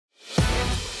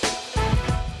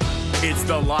It's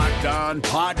the Locked On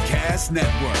Podcast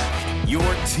Network, your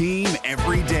team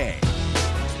every day.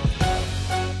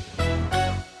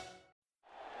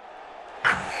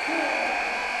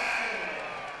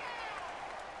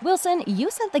 Wilson, you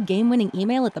sent the game-winning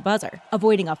email at the buzzer,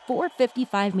 avoiding a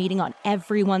 4:55 meeting on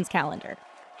everyone's calendar.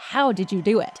 How did you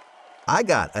do it? I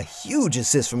got a huge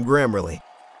assist from Grammarly,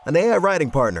 an AI writing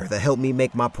partner that helped me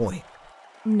make my point.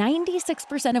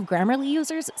 96% of Grammarly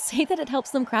users say that it helps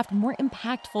them craft more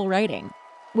impactful writing.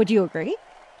 Would you agree?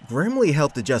 Grammarly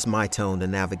helped adjust my tone to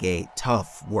navigate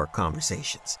tough work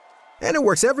conversations. And it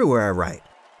works everywhere I write,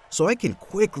 so I can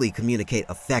quickly communicate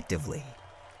effectively.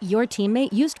 Your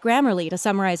teammate used Grammarly to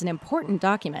summarize an important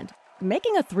document,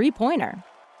 making a 3-pointer.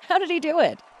 How did he do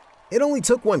it? It only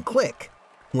took one click.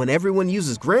 When everyone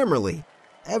uses Grammarly,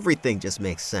 everything just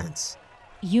makes sense.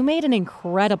 You made an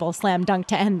incredible slam dunk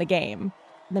to end the game.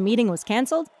 The meeting was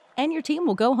canceled, and your team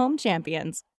will go home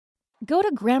champions. Go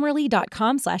to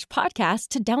Grammarly.com/podcast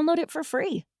to download it for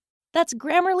free. That's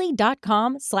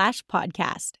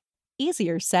Grammarly.com/podcast.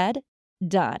 Easier said,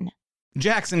 done.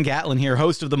 Jackson Gatlin here,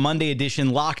 host of the Monday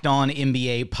edition Locked On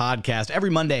NBA podcast. Every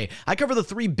Monday, I cover the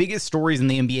 3 biggest stories in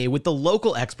the NBA with the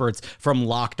local experts from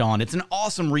Locked On. It's an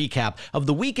awesome recap of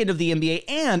the weekend of the NBA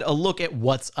and a look at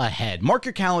what's ahead. Mark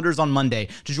your calendars on Monday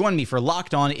to join me for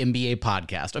Locked On NBA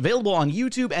podcast, available on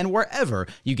YouTube and wherever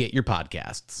you get your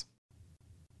podcasts.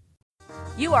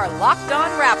 You are Locked On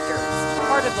Raptors,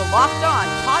 part of the Locked On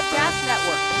Podcast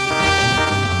Network.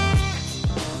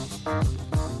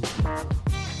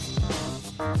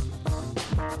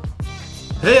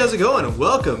 Hey, how's it going? And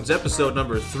welcome to episode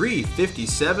number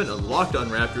 357 of Locked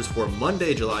On Raptors for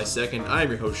Monday, July 2nd. I am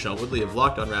your host, Sean Woodley of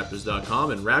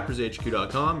LockedOnRaptors.com and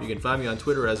RaptorsHQ.com. You can find me on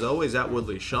Twitter, as always, at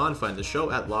WoodleySean. Find the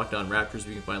show at Locked On Raptors,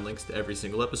 where you can find links to every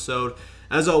single episode.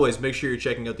 As always, make sure you're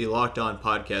checking out the Locked On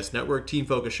Podcast Network,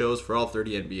 team-focused shows for all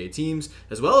 30 NBA teams,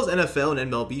 as well as NFL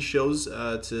and MLB shows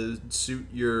to suit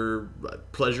your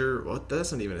pleasure. Well,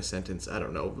 that's not even a sentence. I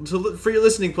don't know. For your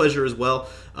listening pleasure as well.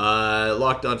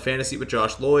 Locked On Fantasy with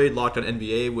Josh Lloyd, Locked On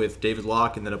NBA with David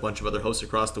Locke, and then a bunch of other hosts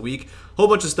across the week. Whole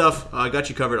bunch of stuff. Got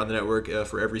you covered on the network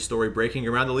for every story breaking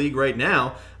around the league right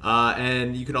now.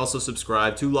 And you can also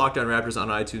subscribe to Locked On Raptors on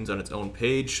iTunes on its own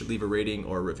page. Leave a rating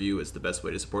or a review. It's the best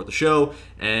way to support the show.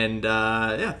 And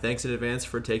thanks in advance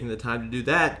for taking the time to do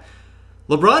that.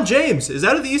 LeBron James is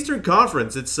out of the Eastern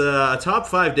Conference. It's a top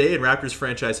 5 day in Raptors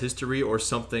franchise history or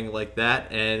something like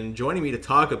that. And joining me to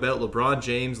talk about LeBron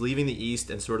James leaving the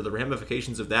East and sort of the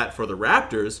ramifications of that for the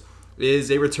Raptors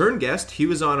is a return guest. He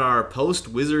was on our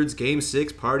post-Wizards Game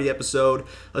 6 party episode,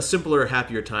 a simpler,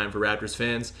 happier time for Raptors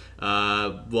fans,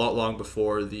 long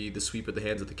before the sweep at the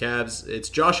hands of the Cavs. It's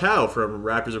Josh Howe from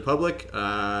Raptors Republic,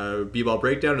 B-Ball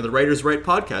Breakdown, and the Writers' Right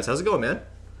podcast. How's it going, man?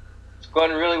 It's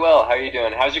going really well. How are you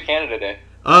doing? How's your Canada Day?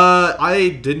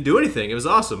 I didn't do anything. It was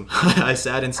awesome. I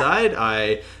sat inside.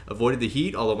 I avoided the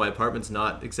heat, although my apartment's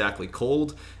not exactly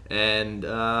cold, and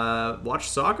watched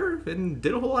soccer and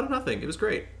did a whole lot of nothing. It was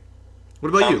great. What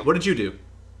about you? What did you do?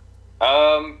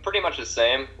 Pretty much the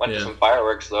same. Went to some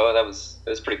fireworks though. It was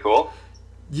pretty cool.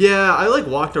 Yeah, I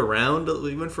walked around.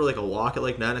 We went for a walk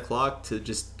at 9 o'clock to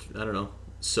just, I don't know,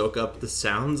 soak up the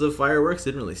sounds of fireworks.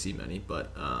 Didn't really see many,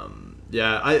 but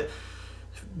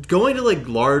going to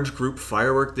large group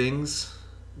firework things,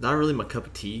 not really my cup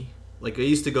of tea. I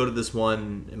used to go to this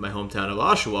one in my hometown of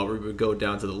Oshawa where we would go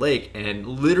down to the lake, and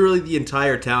literally the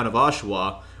entire town of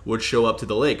Oshawa would show up to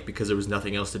the lake because there was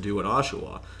nothing else to do in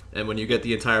Oshawa. And when you get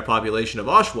the entire population of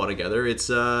Oshawa together, it's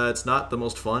not the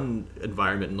most fun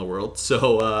environment in the world.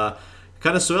 So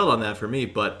kind of soiled on that for me,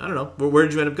 but I don't know. Where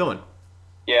did you end up going?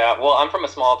 Yeah, well, I'm from a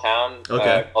small town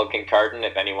called Kincardine,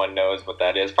 if anyone knows what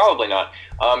that is. Probably not.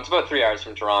 It's about 3 hours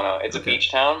from Toronto. It's a beach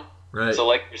town. Right. So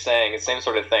like you're saying, it's the same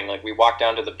sort of thing. We walk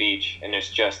down to the beach, and it's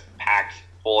just packed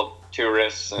full of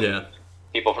tourists and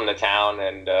people from the town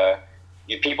and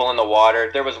people in the water.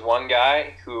 There was one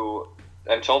guy who,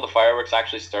 until the fireworks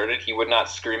actually started, he would not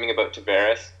screaming about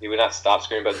Tavares. He would not stop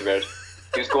screaming about Tavares.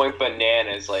 He was going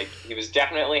bananas. He was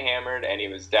definitely hammered, and he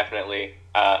was definitely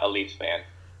a Leafs fan.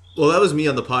 Well, that was me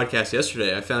on the podcast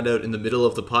yesterday. I found out in the middle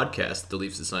of the podcast the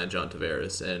Leafs had signed John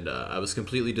Tavares, and I was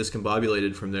completely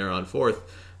discombobulated from there on forth.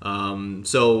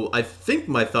 So I think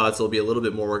my thoughts will be a little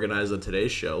bit more organized on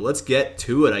today's show. Let's get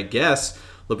to it, I guess.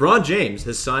 LeBron James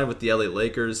has signed with the LA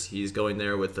Lakers. He's going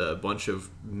there with a bunch of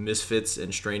misfits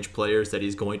and strange players that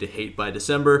he's going to hate by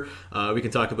December. We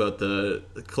can talk about the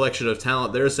collection of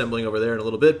talent they're assembling over there in a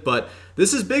little bit, but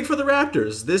this is big for the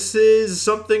Raptors. This is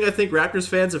something I think Raptors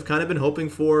fans have kind of been hoping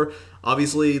for.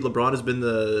 Obviously, LeBron has been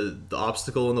the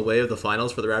obstacle in the way of the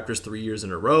finals for the Raptors 3 years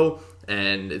in a row.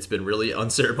 and it's been really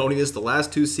unceremonious the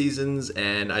last 2 seasons,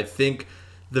 and I think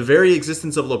the very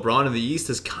existence of LeBron in the East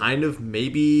has kind of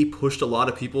maybe pushed a lot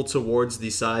of people towards the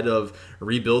side of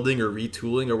rebuilding or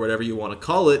retooling or whatever you want to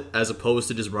call it, as opposed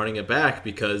to just running it back,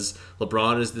 because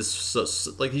LeBron is this,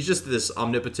 like, he's just this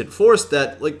omnipotent force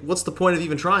that, like, what's the point of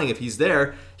even trying if he's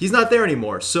there? He's not there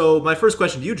anymore. So my first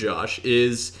question to you, Josh,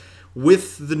 is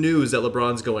with the news that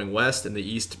LeBron's going west and the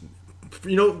East,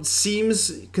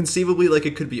 seems conceivably like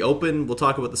it could be open. We'll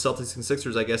talk about the Celtics and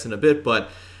Sixers, I guess, in a bit, but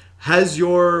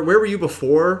where were you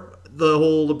before the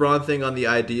whole LeBron thing on the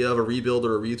idea of a rebuild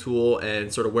or a retool,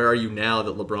 and sort of where are you now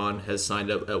that LeBron has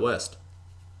signed up at West?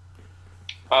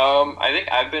 I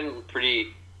think I've been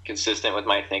pretty consistent with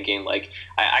my thinking. Like,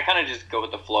 I kind of just go with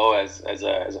the flow as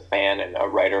a fan and a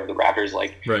writer of the Raptors.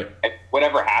 Like, right.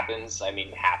 Whatever happens,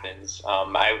 happens.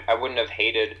 I wouldn't have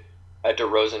hated a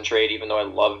DeRozan trade, even though I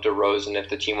love DeRozan. If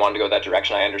the team wanted to go that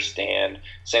direction, I understand.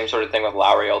 Same sort of thing with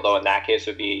Lowry, although in that case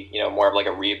it would be, more of like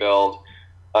a rebuild.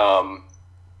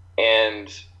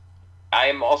 And I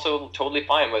am also totally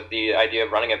fine with the idea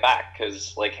of running it back,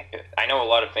 because, like, I know a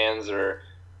lot of fans are,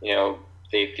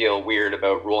 they feel weird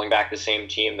about rolling back the same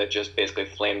team that just basically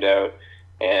flamed out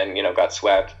and, got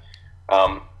swept.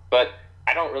 But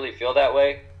I don't really feel that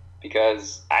way.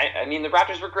 Because, the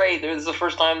Raptors were great. This is the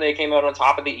first time they came out on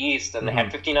top of the East, and they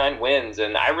had 59 wins,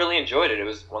 and I really enjoyed it. It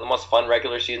was one of the most fun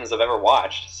regular seasons I've ever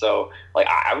watched. So, like,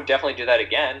 I would definitely do that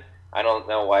again. I don't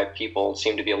know why people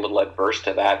seem to be a little adverse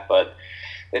to that, but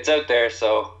it's out there.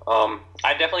 So,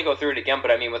 I'd definitely go through it again.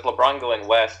 But, with LeBron going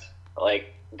west,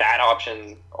 like, that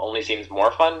option only seems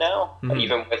more fun now,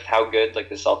 even with how good, like,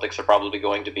 the Celtics are probably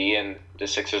going to be, and the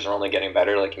Sixers are only getting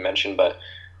better, like you mentioned. But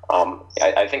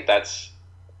I think that's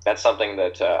something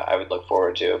that I would look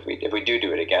forward to if we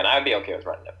do it again. I'd be okay with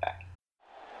running it back.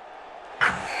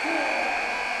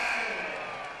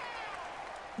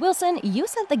 Wilson, you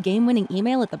sent the game-winning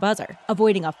email at the buzzer,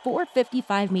 avoiding a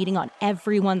 4:55 meeting on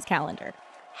everyone's calendar.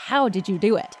 How did you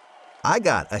do it? I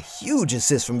got a huge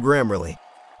assist from Grammarly,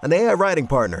 an AI writing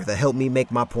partner that helped me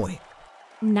make my point.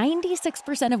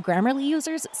 96% of Grammarly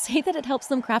users say that it helps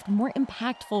them craft more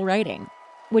impactful writing.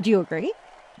 Would you agree?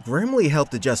 Grammarly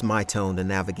helped adjust my tone to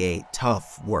navigate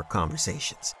tough work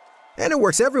conversations. And it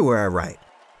works everywhere I write,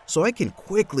 so I can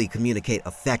quickly communicate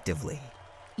effectively.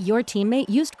 Your teammate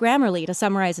used Grammarly to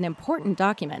summarize an important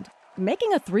document,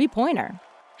 making a 3-pointer.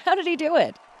 How did he do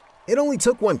it? It only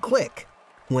took one click.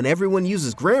 When everyone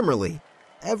uses Grammarly,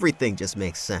 everything just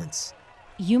makes sense.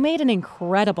 You made an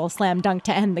incredible slam dunk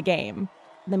to end the game.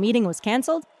 The meeting was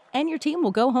canceled, and your team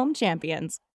will go home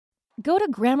champions. Go to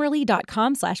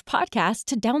Grammarly.com/podcast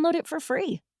to download it for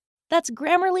free. That's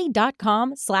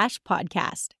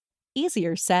Grammarly.com/podcast.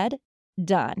 Easier said,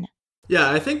 done. Yeah,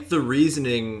 I think the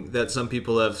reasoning that some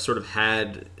people have sort of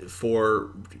had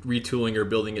for retooling or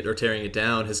building it or tearing it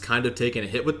down has kind of taken a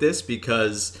hit with this,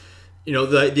 because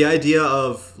the idea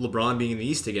of LeBron being in the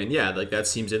East again, yeah, like, that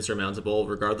seems insurmountable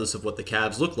regardless of what the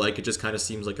Cavs look like. It just kind of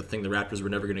seems like a thing the Raptors were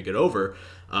never going to get over.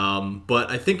 But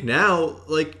I think now,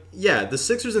 like, yeah, the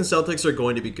Sixers and Celtics are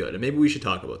going to be good, and maybe we should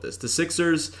talk about this. The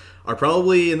Sixers are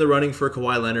probably in the running for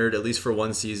Kawhi Leonard, at least for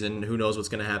one season. Who knows what's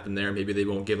going to happen there? Maybe they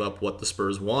won't give up what the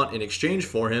Spurs want in exchange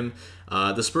for him.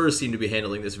 The Spurs seem to be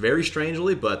handling this very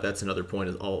strangely, but that's another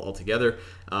point altogether.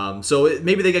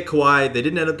 Maybe they get Kawhi. They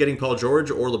didn't end up getting Paul George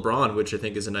or LeBron, which I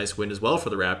think is a nice win as well for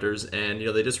the Raptors. And,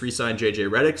 they just re-signed JJ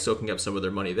Redick, soaking up some of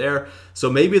their money there. So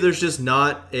maybe there's just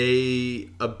not a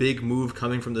big move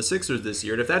coming from the Sixers this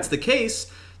year. And if that's the case,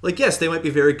 like, yes, they might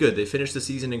be very good. They finished the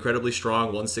season incredibly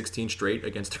strong, won 16 straight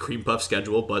against a cream puff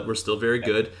schedule, but we're still very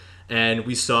good. And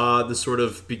we saw the sort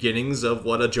of beginnings of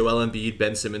what a Joel Embiid,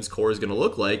 Ben Simmons core is going to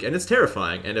look like, and it's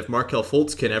terrifying. And if Markelle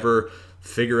Fultz can ever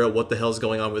figure out what the hell's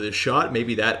going on with his shot,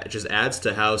 maybe that just adds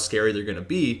to how scary they're going to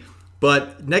be.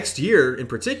 But next year in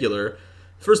particular,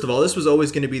 first of all, this was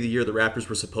always going to be the year the Raptors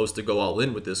were supposed to go all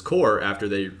in with this core after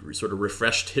they sort of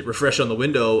hit refresh on the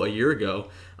window a year ago.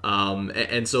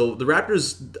 And so the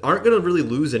Raptors aren't going to really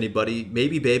lose anybody.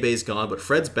 Maybe Bebe's gone, but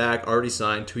Fred's back, already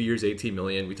signed, 2 years, $18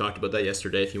 million. We talked about that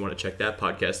yesterday if you want to check that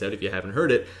podcast out if you haven't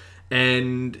heard it.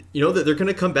 And, that they're going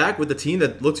to come back with a team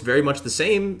that looks very much the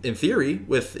same in theory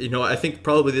with, I think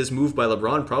probably this move by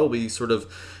LeBron probably sort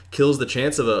of kills the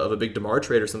chance of a big DeMar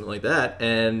trade or something like that.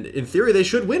 And in theory, they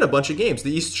should win a bunch of games. The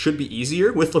East should be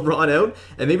easier with LeBron out,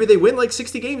 and maybe they win like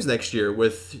 60 games next year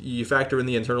with, you factor in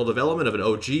the internal development of an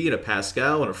OG and a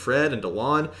Pascal and a Fred and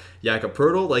DeLon, Jakob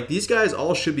Poeltl. Like, these guys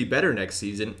all should be better next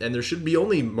season, and there should be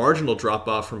only marginal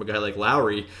drop-off from a guy like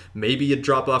Lowry. Maybe a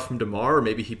drop-off from DeMar, or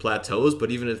maybe he plateaus,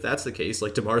 but even if that's the case,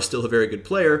 like, DeMar is still a very good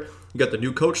player. You got the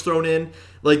new coach thrown in.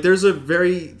 Like, there's a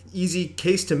very easy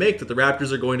case to make that the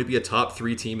Raptors are going to be a top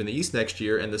 3 team in the East next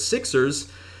year, and the Sixers,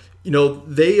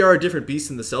 they are a different beast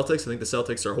than the Celtics. I think the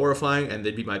Celtics are horrifying, and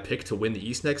they'd be my pick to win the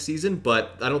East next season,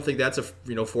 but I don't think that's a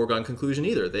foregone conclusion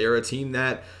either. They are a team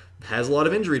that has a lot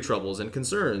of injury troubles and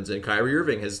concerns, and Kyrie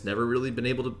Irving has never really been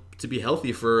able to be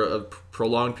healthy for a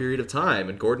prolonged period of time,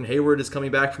 and Gordon Hayward is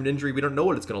coming back from an injury. We don't know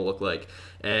what it's going to look like,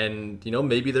 and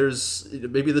maybe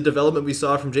the development we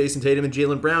saw from Jason Tatum and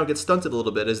Jaylen Brown gets stunted a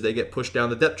little bit as they get pushed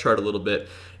down the depth chart a little bit.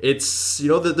 It's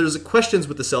that there's questions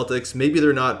with the Celtics. Maybe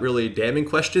they're not really damning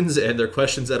questions, and they're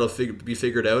questions that'll be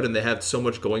figured out, and they have so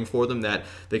much going for them that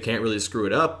they can't really screw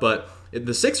it up. But in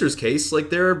the Sixers case, like,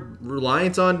 they're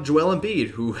reliant on Joel Embiid,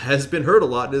 who has been hurt a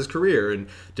lot in his career and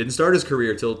didn't start his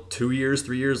career till 3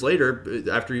 years later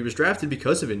after he was drafted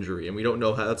because of injury. And we don't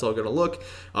know how that's all going to look.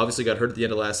 Obviously got hurt at the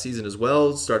end of last season as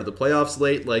well, started the playoffs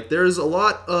late. Like, there's a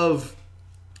lot of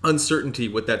uncertainty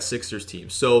with that Sixers team.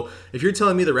 So if you're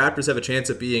telling me the Raptors have a chance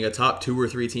at being a top 2 or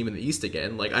 3 team in the East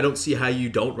again, like, I don't see how you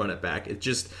don't run it back.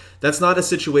 That's not a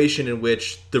situation in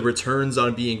which the returns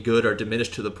on being good are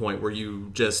diminished to the point where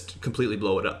you just completely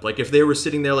blow it up. Like, if they were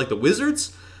sitting there like the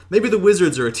Wizards, maybe the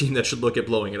Wizards are a team that should look at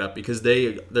blowing it up because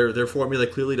their formula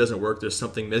clearly doesn't work. There's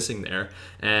something missing there.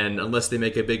 And unless they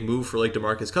make a big move for like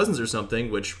DeMarcus Cousins or something,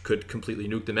 which could completely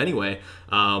nuke them anyway,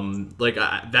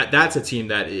 that's a team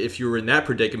that if you were in that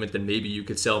predicament, then maybe you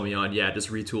could sell me on, just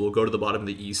retool, go to the bottom of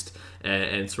the East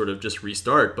and sort of just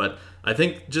restart. But I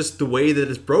think just the way that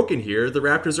it's broken here, the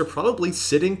Raptors are probably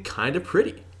sitting kind of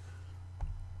pretty.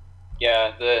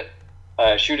 Yeah, the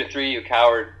shoot a 3, you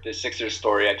coward, the Sixers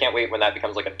story. I can't wait when that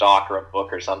becomes like a doc or a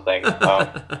book or something.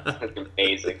 It's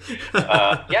amazing.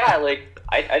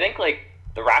 I think like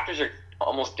the Raptors are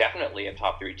almost definitely a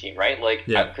top 3 team, right? Like,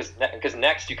 because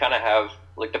next you kind of have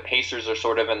like the Pacers are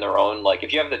sort of in their own. Like,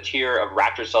 if you have the tier of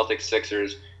Raptors, Celtics,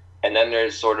 Sixers, and then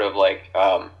there's sort of like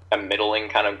a middling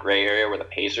kind of gray area where the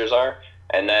Pacers are,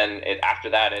 and then after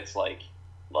that it's like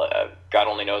God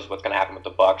only knows what's going to happen with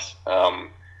the Bucks.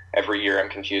 Every year I'm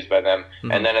confused by them.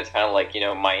 Mm-hmm. And then it's kind of like,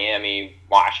 Miami,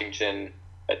 Washington,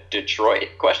 Detroit, ?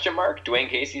 Dwayne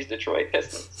Casey's Detroit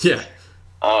Pistons. Yeah.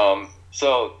 I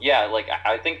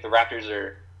think the Raptors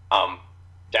are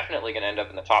definitely going to end up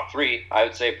in the top 3. I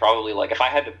would say probably, like, if I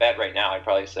had to bet right now, I'd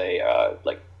probably say,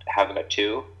 have them at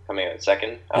 2, coming out at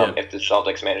 2nd, if the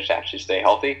Celtics manage to actually stay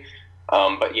healthy.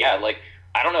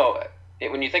 I don't know.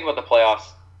 When you think about the playoffs,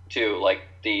 too, like,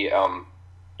 the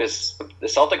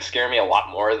Celtics scare me a lot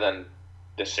more than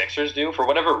the Sixers do for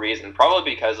whatever reason.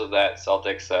 Probably because of that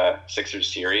Celtics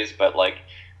Sixers series, but like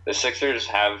the Sixers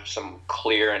have some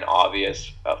clear and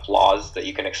obvious flaws that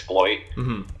you can exploit.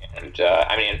 Mm-hmm.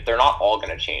 And they're not all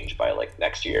going to change by like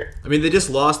next year. I mean, they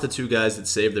just lost the 2 guys that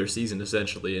saved their season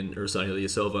essentially, in Ersan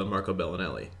Ilyasova and Marco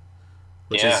Bellinelli,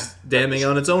 which is damning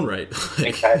on its own right.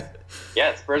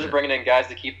 Spurs are bringing in guys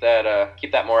to keep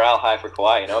that morale high for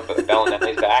Kawhi. But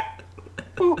Bellinelli's back.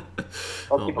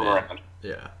 I'll keep him around.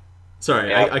 Yeah.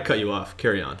 Sorry, I cut you off.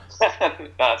 Carry on.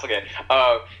 No, it's okay.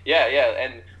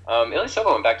 And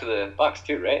Ilyasova went back to the Bucks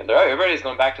too, right? Everybody's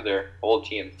going back to their old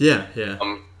team. Yeah.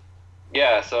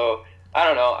 So I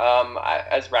don't know.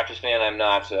 As a Raptors fan,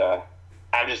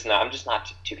 I'm just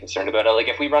not too concerned about it. Like,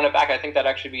 if we run it back, I think that'd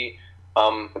actually be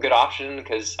a good option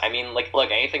because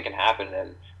look, anything can happen,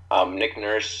 and Nick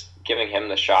Nurse giving him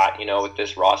the shot, with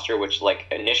this roster, which like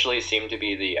initially seemed to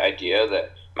be the idea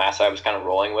that Masai was kind of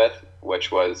rolling with,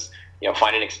 which was,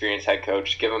 find an experienced head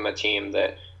coach, give him a team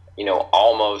that,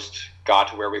 almost got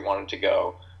to where we wanted to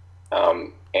go,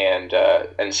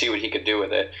 and see what he could do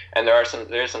with it. And there's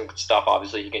some stuff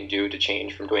obviously he can do to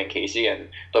change from Dwayne Casey, and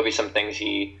there'll be some things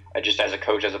he just as a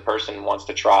coach, as a person, wants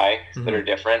to try that are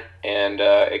different. And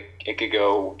it could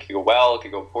go well, it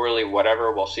could go poorly,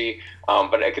 whatever. We'll see.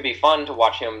 But it could be fun to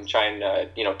watch him try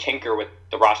and tinker with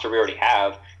the roster we already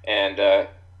have, and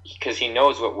because he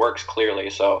knows what works clearly.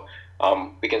 So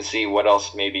we can see what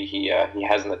else maybe he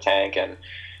has in the tank, and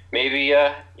maybe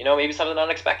maybe something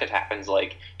unexpected happens.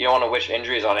 Like, you don't want to wish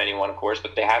injuries on anyone, of course,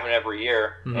 but they happen every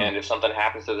year. Mm-hmm. And if something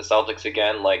happens to the Celtics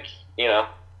again,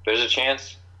 there's a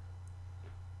chance.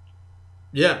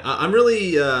 Yeah, I'm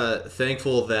really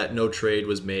thankful that no trade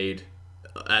was made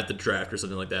at the draft or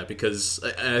something like that, because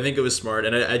I think it was smart,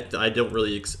 and I don't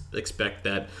really expect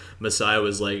that Masai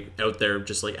was like out there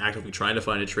just like actively trying to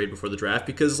find a trade before the draft,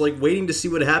 because like waiting to see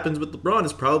what happens with LeBron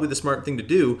is probably the smart thing to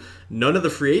do. None of the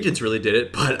free agents really did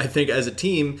it, but I think as a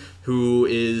team who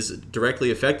is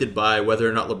directly affected by whether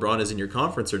or not LeBron is in your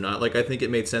conference or not. Like, I think it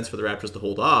made sense for the Raptors to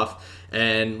hold off.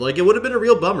 And, like, it would have been a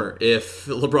real bummer if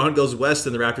LeBron goes west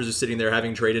and the Raptors are sitting there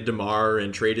having traded DeMar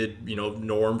and traded,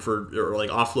 Norm or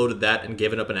like, offloaded that and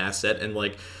given up an asset. And,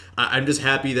 like, I'm just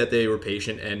happy that they were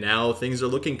patient, and now things are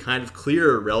looking kind of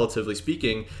clear, relatively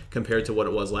speaking, compared to what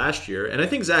it was last year. And I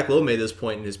think Zach Lowe made this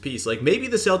point in his piece. Like, maybe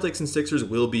the Celtics and Sixers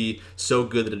will be so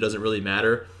good that it doesn't really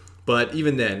matter. But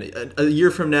even then, a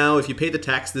year from now, if you pay the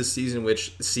tax this season,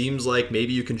 which seems like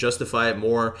maybe you can justify it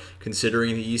more,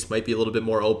 considering the East might be a little bit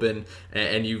more open,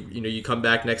 and you come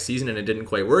back next season and it didn't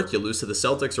quite work, you lose to the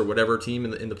Celtics or whatever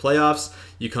team in the playoffs,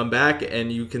 you come back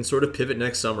and you can sort of pivot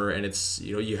next summer, and it's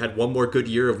you had one more good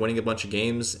year of winning a bunch of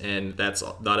games, and that's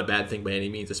not a bad thing by any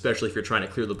means, especially if you're trying to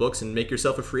clear the books and make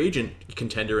yourself a free agent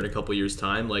contender in a couple years'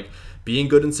 time. Like, being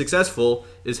good and successful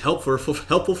is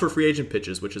helpful for free agent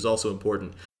pitches, which is also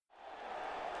important.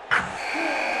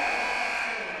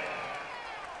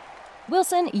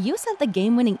 Wilson, you sent the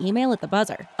game-winning email at the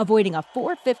buzzer, avoiding a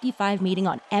 4:55 meeting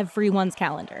on everyone's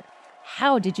calendar.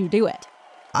 How did you do it?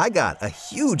 I got a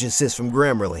huge assist from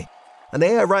Grammarly, an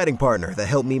AI writing partner that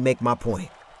helped me make my point.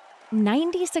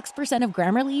 96% of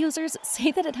Grammarly users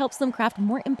say that it helps them craft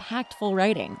more impactful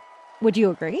writing. Would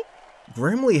you agree?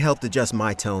 Grammarly helped adjust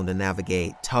my tone to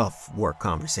navigate tough work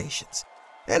conversations.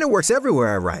 And it works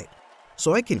everywhere I write,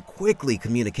 so I can quickly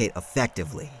communicate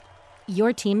effectively.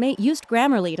 Your teammate used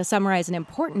Grammarly to summarize an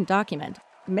important document,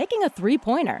 making a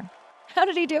 3-pointer. How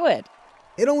did he do it?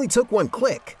 It only took one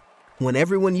click. When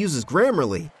everyone uses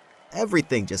Grammarly,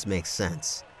 everything just makes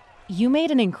sense. You made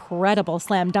an incredible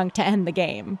slam dunk to end the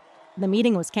game. The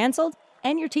meeting was canceled,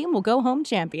 and your team will go home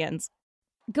champions.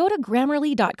 Go to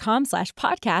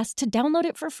Grammarly.com/podcast to download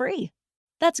it for free.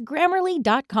 That's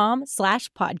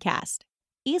Grammarly.com/podcast.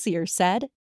 Easier said,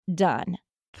 done.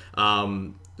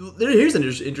 Here's an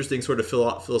interesting sort of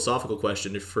philosophical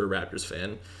question for a Raptors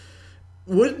fan.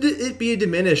 Would it be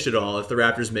diminished at all if the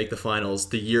Raptors make the finals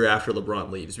the year after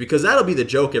LeBron leaves? Because that'll be the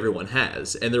joke everyone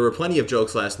has. And there were plenty of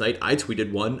jokes last night. I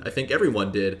tweeted one. I think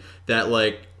everyone did. That,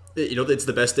 like, it's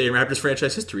the best day in Raptors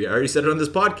franchise history. I already said it on this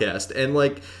podcast. And,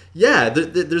 like, yeah,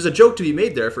 there's a joke to be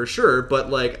made there for sure. But,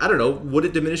 like, I don't know, would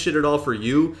it diminish it at all for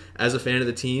you as a fan of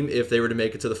the team if they were to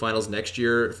make it to the finals next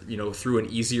year, through an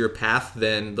easier path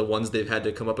than the ones they've had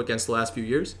to come up against the last few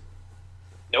years?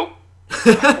 Nope.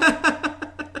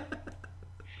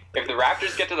 If the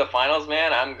Raptors get to the finals,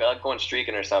 man, I'm going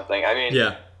streaking or something. I mean,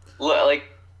 yeah. Look,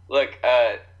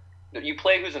 you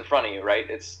play who's in front of you, right?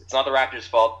 It's not the Raptors'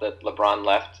 fault that LeBron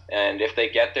left, and if they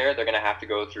get there, they're going to have to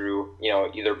go through,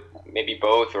 either maybe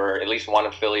both or at least one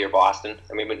of Philly or Boston,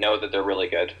 and we would know that they're really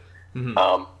good.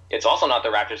 Mm-hmm. It's also not the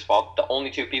Raptors' fault. The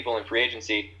only two people in free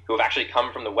agency who have actually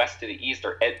come from the West to the East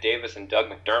are Ed Davis and Doug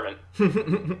McDermott.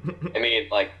 I mean,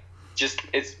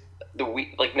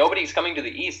 nobody's coming to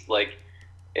the East. Like,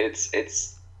 it's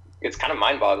kind of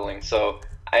mind-boggling. So,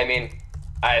 I mean,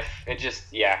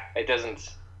 it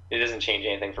doesn't change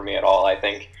anything for me at all. I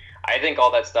think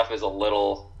all that stuff is a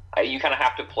little. You kind of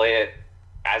have to play it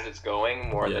as it's going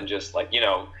more than just like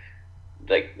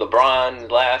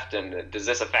LeBron left and does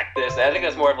this affect this? I think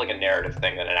that's more of like a narrative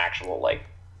thing than an actual like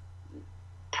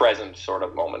present sort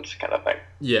of moment kind of thing.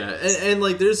 Yeah, and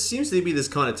like there seems to be this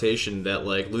connotation that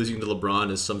like losing to LeBron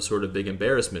is some sort of big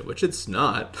embarrassment, which it's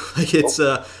not. Like it's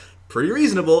pretty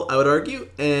reasonable, I would argue,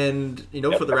 and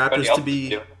for the Raptors to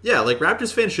be like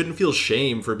Raptors fans shouldn't feel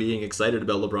shame for being excited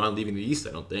about LeBron leaving the East.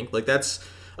 I don't think like that's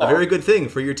a very good thing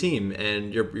for your team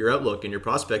and your outlook and your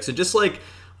prospects. And just like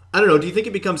I don't know, do you think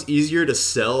it becomes easier to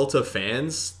sell to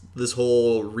fans this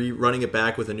whole running it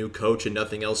back with a new coach and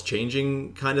nothing else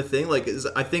changing kind of thing? Like,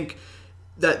 I think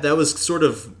that was sort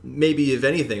of maybe, if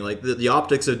anything, like the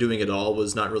optics of doing it all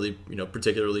was not really,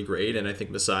 particularly great. And I think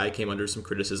Masai came under some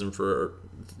criticism for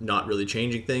not really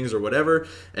changing things or whatever,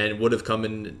 and would have come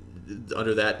in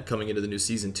under that coming into the new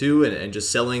season too, and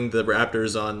just selling the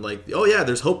Raptors on like, oh yeah,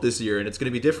 there's hope this year and it's going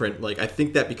to be different. Like, I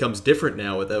think that becomes different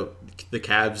now without the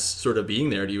Cavs sort of being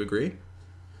there. Do you agree?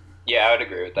 Yeah, I would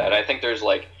agree with that. I think there's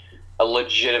like a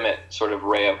legitimate sort of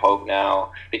ray of hope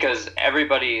now, because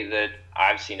everybody that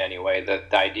I've seen anyway, the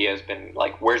idea has been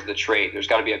like, where's the trade? There's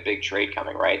got to be a big trade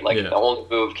coming, right? Like the only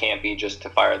move can't be just to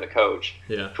fire the coach.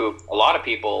 Yeah. Who a lot of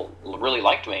people really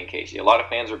like Dwayne Casey. A lot of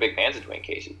fans are big fans of Dwayne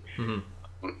Casey,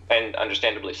 and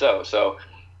understandably so. So,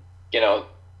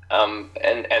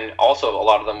 and also a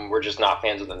lot of them were just not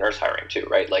fans of the nurse hiring too,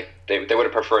 right? Like they would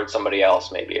have preferred somebody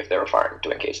else maybe if they were firing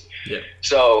Dwayne Casey. Yeah.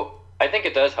 So I think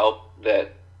it does help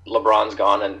that LeBron's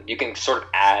gone, and you can sort of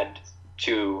add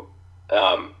to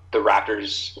the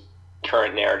Raptors'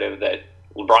 current narrative that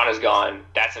LeBron is gone.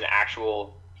 That's an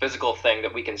actual physical thing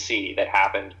that we can see that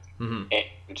happened. Mm-hmm. And,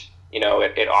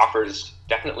 it offers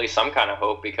definitely some kind of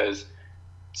hope, because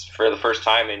for the first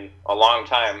time in a long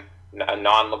time, a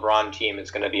non-LeBron team is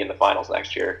going to be in the finals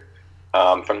next year,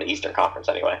 from the Eastern Conference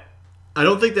anyway. I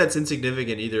don't think that's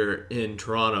insignificant either in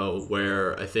Toronto,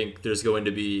 where I think there's going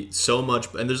to be so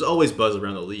much, and there's always buzz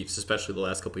around the Leafs, especially the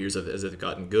last couple of years as they've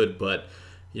gotten good. But,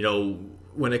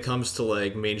 when it comes to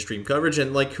like mainstream coverage,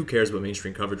 and like who cares about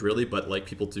mainstream coverage really, but like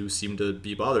people do seem to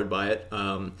be bothered by it.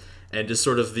 And just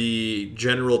sort of the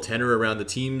general tenor around the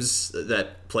teams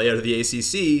that play out of the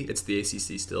ACC, it's the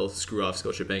ACC still, screw off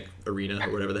Scotiabank Arena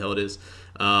or whatever the hell it is.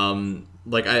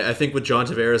 I think with John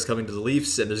Tavares coming to the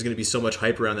Leafs, and there's going to be so much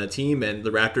hype around that team, and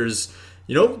the Raptors,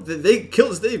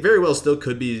 they very well still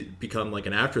could become like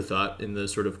an afterthought in the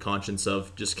sort of conscience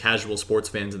of just casual sports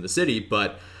fans in the city.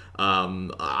 But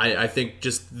I think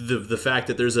just the fact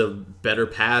that there's a better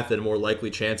path and a more likely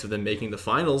chance of them making the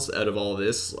finals out of all of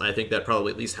this, I think that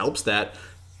probably at least helps that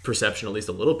perception at least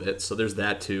a little bit. So there's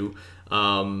that too.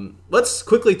 Let's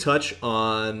quickly touch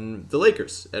on the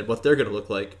Lakers and what they're going to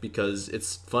look like, because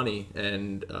it's funny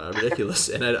and ridiculous.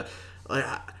 And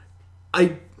I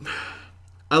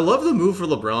love the move for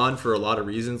LeBron for a lot of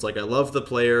reasons. Like, I love the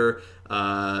player,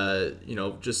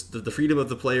 just the freedom of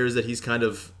the players that he's kind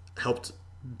of helped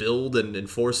build and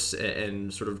enforce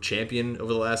and sort of champion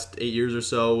over the last 8 years or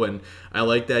so. And I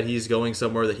like that he's going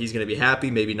somewhere that he's going to be happy,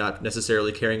 maybe not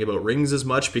necessarily caring about rings as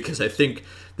much, because I think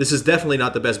this is definitely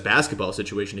not the best basketball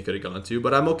situation he could have gone to,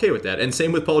 but I'm okay with that. And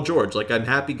same with Paul George. Like, I'm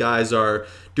happy guys are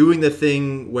doing the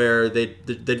thing where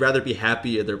they'd rather be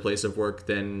happy at their place of work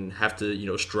than have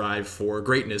to, strive for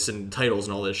greatness and titles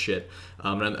and all this shit.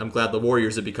 And I'm glad the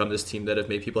Warriors have become this team that have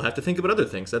made people have to think about other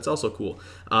things. That's also cool.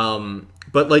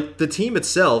 But like, the team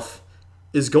itself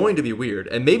is going to be weird,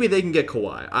 and maybe they can get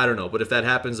Kawhi. I don't know, but if that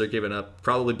happens, they're giving up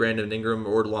probably Brandon Ingram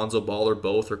or Lonzo Ball or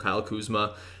both, or Kyle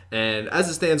Kuzma. And as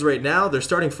it stands right now, their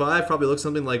starting five probably looks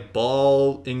something like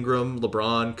Ball, Ingram,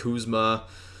 LeBron, Kuzma,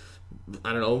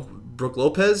 I don't know, Brook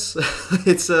Lopez.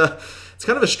 It's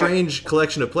kind of a strange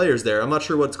collection of players there. I'm not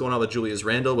sure what's going on with Julius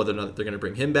Randle, whether or not they're going to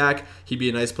bring him back. He'd be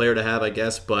a nice player to have, I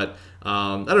guess. But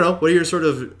I don't know. What are your sort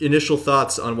of initial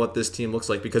thoughts on what this team looks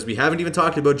like? Because we haven't even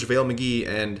talked about JaVale McGee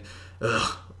and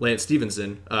Lance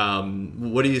Stevenson.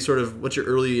 What's your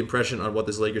early impression on what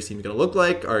this Lakers team is going to look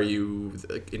like? Are you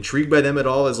intrigued by them at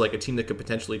all as like a team that could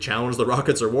potentially challenge the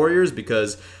Rockets or Warriors?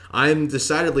 Because I'm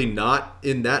decidedly not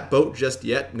in that boat just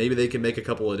yet. Maybe they can make a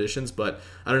couple additions, but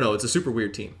I don't know. It's a super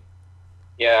weird team.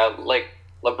 Yeah, like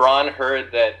LeBron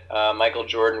heard that Michael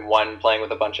Jordan won playing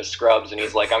with a bunch of scrubs, and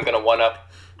he's like, I'm going to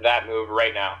one-up that move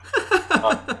right now.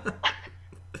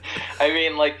 I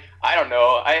mean, like, I don't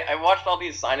know. I watched all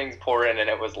these signings pour in, and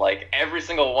it was like every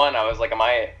single one, I was like,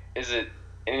 this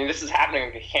is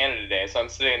happening in Canada today, so I'm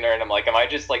sitting there, and I'm like, am I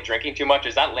just, like, drinking too much?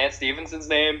 Is that Lance Stevenson's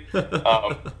name? Is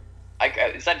that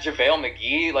JaVale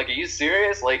McGee? Like, are you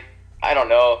serious? Like, I don't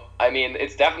know. I mean,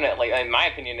 it's definitely, in my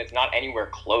opinion, it's not anywhere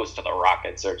close to the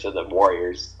Rockets or to the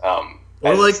Warriors.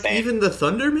 Or like even the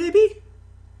Thunder, maybe?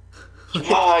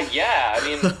 Yeah. I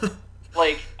mean,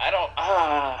 like,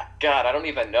 God, I don't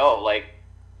even know. Like,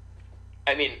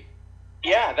 I mean,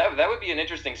 yeah, that would be an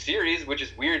interesting series, which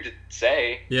is weird to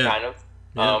say, kind of,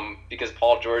 because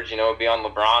Paul George, would be on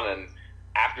LeBron, and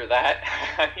after that,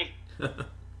 I mean,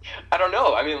 I don't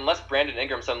know. I mean, unless Brandon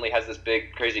Ingram suddenly has this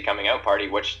big, crazy coming out party,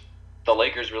 which the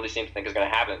Lakers really seem to think is going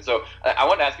to happen. So I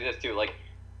want to ask you this too, like,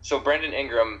 so Brandon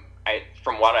Ingram,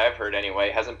 from what I've heard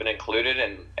anyway, hasn't been included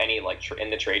in any in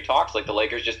the trade talks. Like, the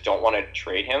Lakers just don't want to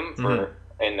trade him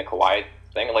in the Kawhi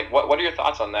thing. Like, what are your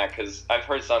thoughts on that? Because I've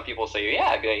heard some people say,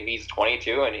 yeah, he's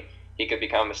 22 and he could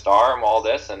become a star and all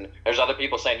this, and there's other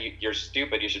people saying you're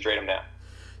stupid, you should trade him now.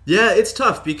 Yeah, it's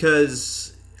tough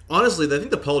because honestly, I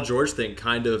think the Paul George thing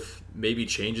kind of maybe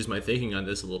changes my thinking on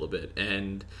this a little bit.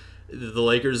 And the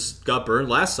Lakers got burned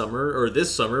last summer or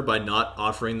this summer by not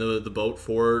offering the boat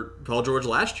for Paul George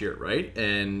last year, right?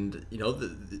 And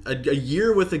a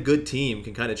year with a good team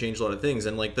can kind of change a lot of things.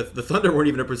 And like the Thunder weren't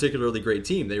even a particularly great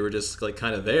team; they were just like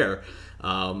kind of there.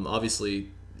 Obviously,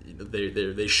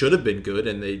 they should have been good,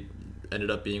 and they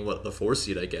ended up being the 4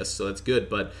 seed, I guess. So that's good.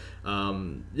 But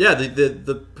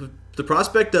the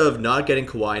prospect of not getting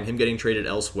Kawhi and him getting traded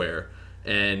elsewhere,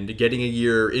 and getting a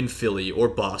year in Philly or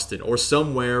Boston or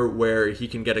somewhere where he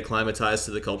can get acclimatized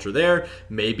to the culture there.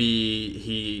 Maybe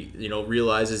he,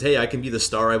 realizes, hey, I can be the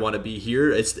star I want to be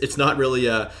here. It's not really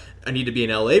I need to be an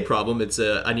LA problem. It's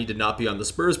I need to not be on the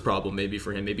Spurs problem maybe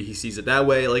for him. Maybe he sees it that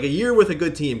way. Like, a year with a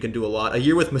good team can do a lot. A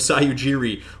year with Masai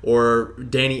Ujiri or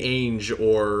Danny Ainge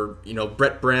or,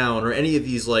 Brett Brown or any of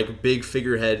these like big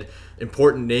figurehead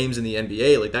important names in the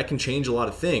NBA, like that can change a lot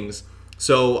of things.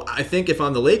 So I think if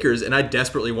I'm the Lakers and I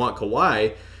desperately want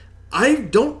Kawhi, I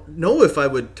don't know if I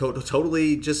would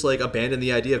totally just like abandon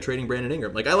the idea of trading Brandon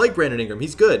Ingram. Like, I like Brandon Ingram.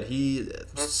 He's good. He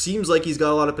seems like he's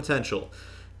got a lot of potential.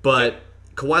 But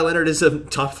Kawhi Leonard is a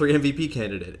top 3 MVP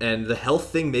candidate, and the health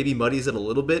thing maybe muddies it a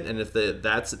little bit. And if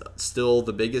that's still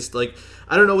the biggest, like,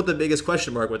 I don't know what the biggest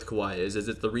question mark with Kawhi is. Is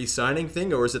it the re-signing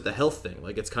thing, or is it the health thing?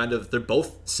 Like, it's kind of, they're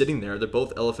both sitting there. They're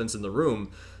both elephants in the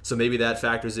room. So maybe that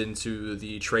factors into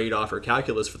the trade offer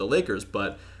calculus for the Lakers.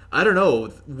 But I don't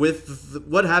know. With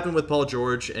what happened with Paul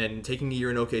George and taking a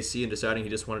year in OKC and deciding he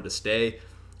just wanted to stay,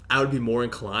 I would be more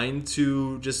inclined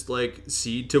to just like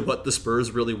cede to what the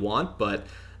Spurs really want. But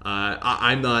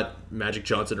I'm not Magic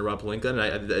Johnson or Rob Pelinka, and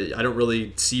I don't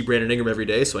really see Brandon Ingram every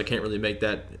day, so I can't really make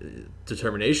that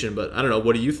determination. But I don't know.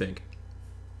 What do you think?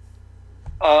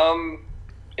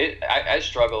 I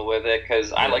struggle with it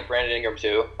because I like Brandon Ingram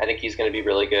too. I think he's going to be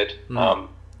really good. I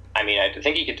mean, I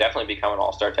think he could definitely become an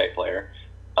all-star type player.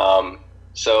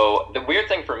 So the weird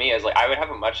thing for me is, like, I would have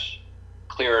a much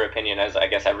clearer opinion, as I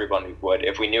guess everyone would,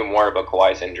 if we knew more about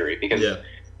Kawhi's injury, because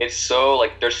it's so,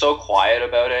 like, they're so quiet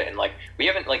about it, and like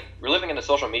we're living in the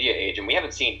social media age, and we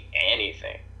haven't seen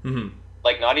anything.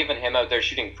 Like, not even him out there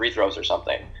shooting free throws or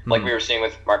something, like we were seeing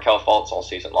with Markelle Fultz all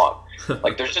season long.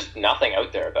 Like, there's just nothing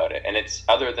out there about it, and it's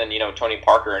other than, you know, Tony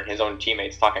Parker and his own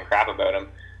teammates talking crap about him.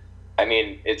 I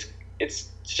mean, it's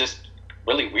just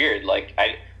really weird. Like,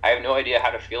 I have no idea how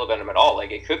to feel about him at all.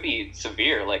 Like, it could be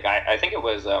severe. Like, I think it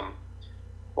was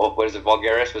what is it?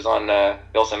 Vulgaris was on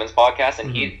Bill Simmons' podcast,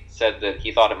 and he said that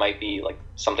he thought it might be like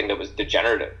something that was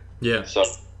degenerative. Yeah. So,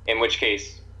 in which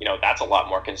case, you know, that's a lot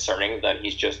more concerning than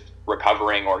he's just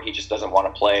recovering or he just doesn't want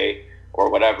to play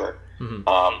or whatever.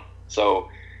 So,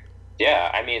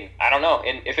 yeah, I mean, I don't know.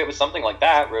 And if it was something like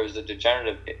that, where it was a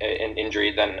degenerative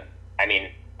injury, then, I mean,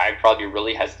 I'd probably be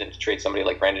really hesitant to trade somebody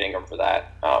like Brandon Ingram for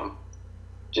that.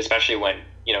 Especially when,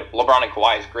 you know, LeBron and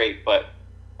Kawhi is great, but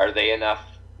are they enough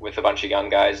with a bunch of young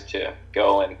guys to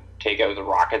go and take out the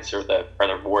Rockets or the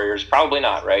Warriors? Probably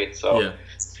not, right? So,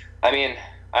 I mean,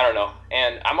 I don't know.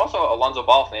 And I'm also a Lonzo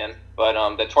Ball fan, but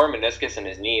the torn meniscus in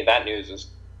his knee, that news is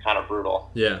kind of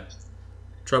brutal. Yeah.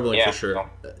 Troubling for sure.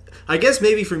 I guess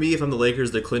maybe for me, if I'm the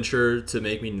Lakers, the clincher to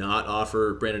make me not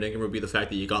offer Brandon Ingram would be the fact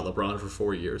that you got LeBron for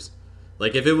 4 years.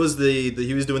 Like, if it was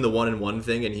he was doing the 1-and-1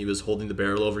 thing and he was holding the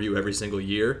barrel over you every single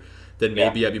year, then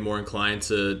maybe I'd be more inclined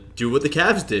to do what the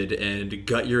Cavs did and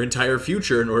gut your entire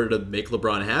future in order to make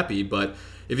LeBron happy. But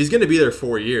if he's going to be there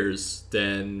 4 years,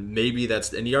 then maybe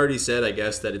that's... And he already said, I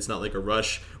guess, that it's not like a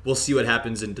rush. We'll see what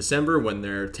happens in December when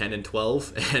they're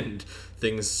 10-12 and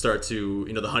things start to...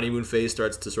 You know, the honeymoon phase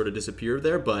starts to sort of disappear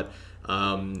there. But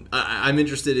I'm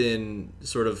interested in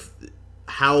sort of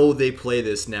how they play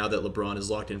this now that LeBron is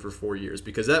locked in for 4 years,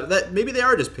 because that maybe they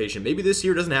are just patient. Maybe this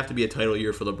year doesn't have to be a title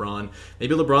year for LeBron.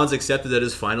 Maybe LeBron's accepted that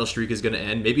his final streak is going to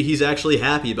end. Maybe he's actually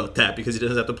happy about that because he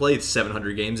doesn't have to play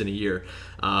 700 games in a year.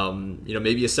 You know,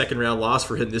 maybe a second round loss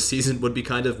for him this season would be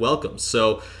kind of welcome.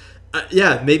 So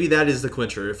maybe that is the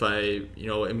clincher. If I, you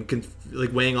know, am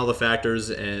like weighing all the factors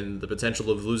and the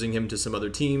potential of losing him to some other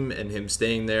team and him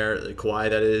staying there, Kawhi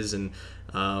that is, and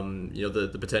you know,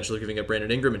 the potential of giving up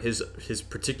Brandon Ingram and his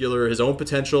own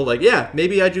potential. Like,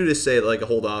 maybe I do just say, like,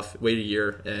 hold off, wait a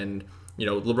year, and, you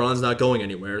know, LeBron's not going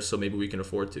anywhere, so maybe we can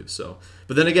afford to. So,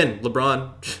 but then again,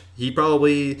 LeBron,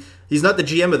 he's not the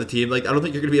GM of the team. Like, I don't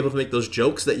think you're going to be able to make those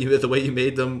jokes the way you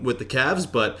made them with the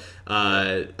Cavs, but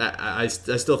I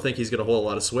still think he's going to hold a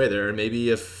lot of sway there. And maybe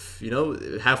if, you know,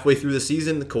 halfway through the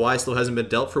season, Kawhi still hasn't been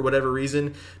dealt for whatever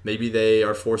reason, maybe they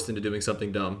are forced into doing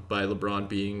something dumb by LeBron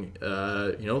being,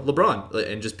 you know, LeBron,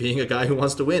 and just being a guy who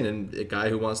wants to win and a guy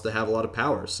who wants to have a lot of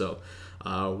power. So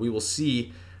we will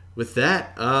see with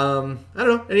that. I don't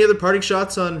know. Any other parting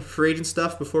shots on free agent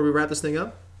stuff before we wrap this thing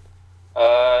up?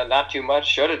 Not too much.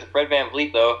 Showed it to Fred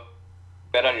VanVleet, though.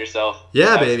 Bet on yourself.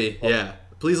 Yeah, baby. Yeah.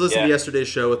 Please listen to yesterday's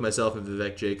show with myself and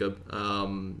Vivek Jacob.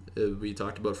 We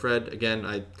talked about Fred. Again,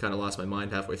 I kind of lost my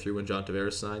mind halfway through when John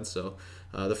Tavares signed, so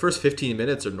the first 15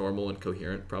 minutes are normal and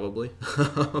coherent, probably.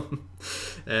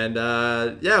 And,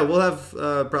 we'll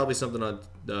have probably something on...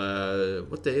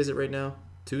 what day is it right now?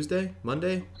 Tuesday?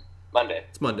 Monday? Monday.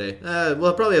 It's Monday.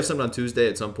 We'll probably have something on Tuesday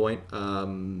at some point,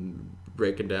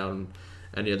 breaking down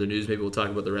any other news. Maybe we'll talk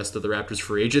about the rest of the Raptors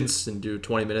free agents and do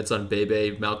 20 minutes on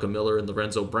Bebe, Malcolm Miller, and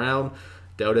Lorenzo Brown.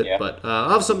 Doubt it, but I'll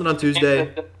have something on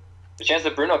Tuesday. The chance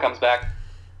that Bruno comes back.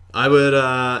 I would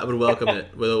welcome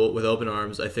it with open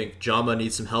arms. I think Jama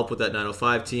needs some help with that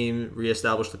 905 team,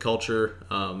 reestablish the culture,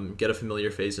 get a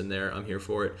familiar face in there. I'm here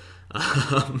for it.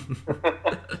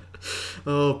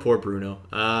 Oh, poor Bruno.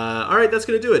 All right, that's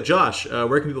going to do it. Josh,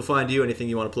 where can people find you? Anything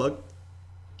you want to plug?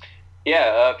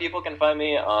 Yeah, people can find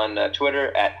me on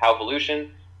Twitter at Howvolution,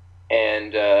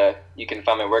 and you can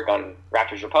find my work on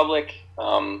Raptors Republic.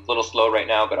 A little slow right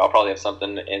now, but I'll probably have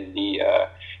something in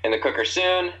the cooker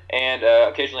soon, and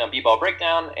occasionally on B-Ball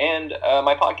Breakdown, and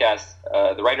my podcast,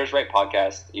 the Writers Write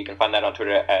Podcast. You can find that on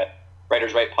Twitter at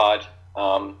Writers Write Pod.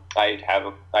 I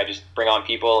just bring on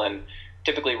people, and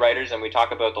typically writers, and we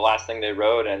talk about the last thing they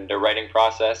wrote and their writing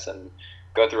process and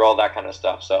go through all that kind of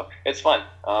stuff. So it's fun.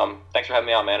 Thanks for having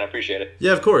me on, man. I appreciate it.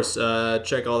 Yeah, of course.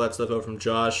 Check all that stuff out from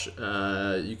Josh.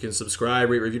 You can subscribe,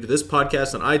 rate, review to this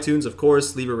podcast on iTunes, of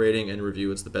course. Leave a rating and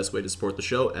review. It's the best way to support the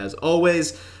show, as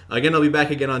always. Again, I'll be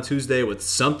back again on Tuesday with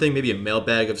something, maybe a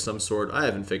mailbag of some sort. I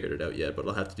haven't figured it out yet, but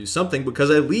I'll have to do something because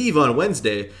I leave on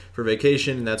Wednesday for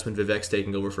vacation, and that's when Vivek's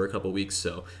taking over for a couple weeks.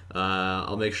 So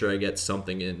I'll make sure I get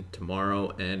something in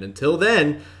tomorrow. And until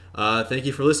then, thank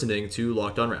you for listening to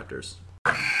Locked On Raptors.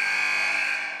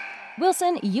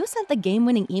 Wilson, you sent the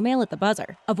game-winning email at the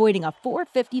buzzer, avoiding a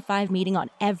 4:55 meeting on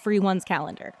everyone's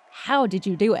calendar. How did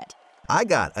you do it? I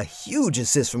got a huge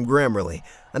assist from Grammarly,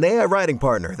 an AI writing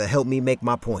partner that helped me make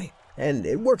my point. And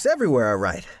it works everywhere I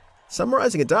write.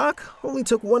 Summarizing a doc only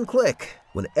took one click.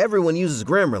 When everyone uses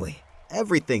Grammarly,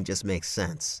 everything just makes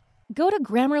sense. Go to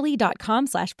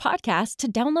Grammarly.com/podcast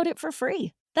to download it for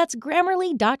free. That's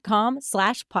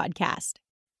Grammarly.com/podcast.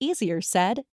 Easier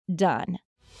said, done.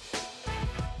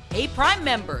 Hey, Prime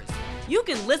members, you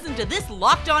can listen to this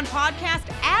Locked On podcast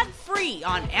ad-free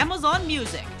on Amazon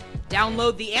Music.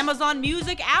 Download the Amazon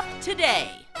Music app today.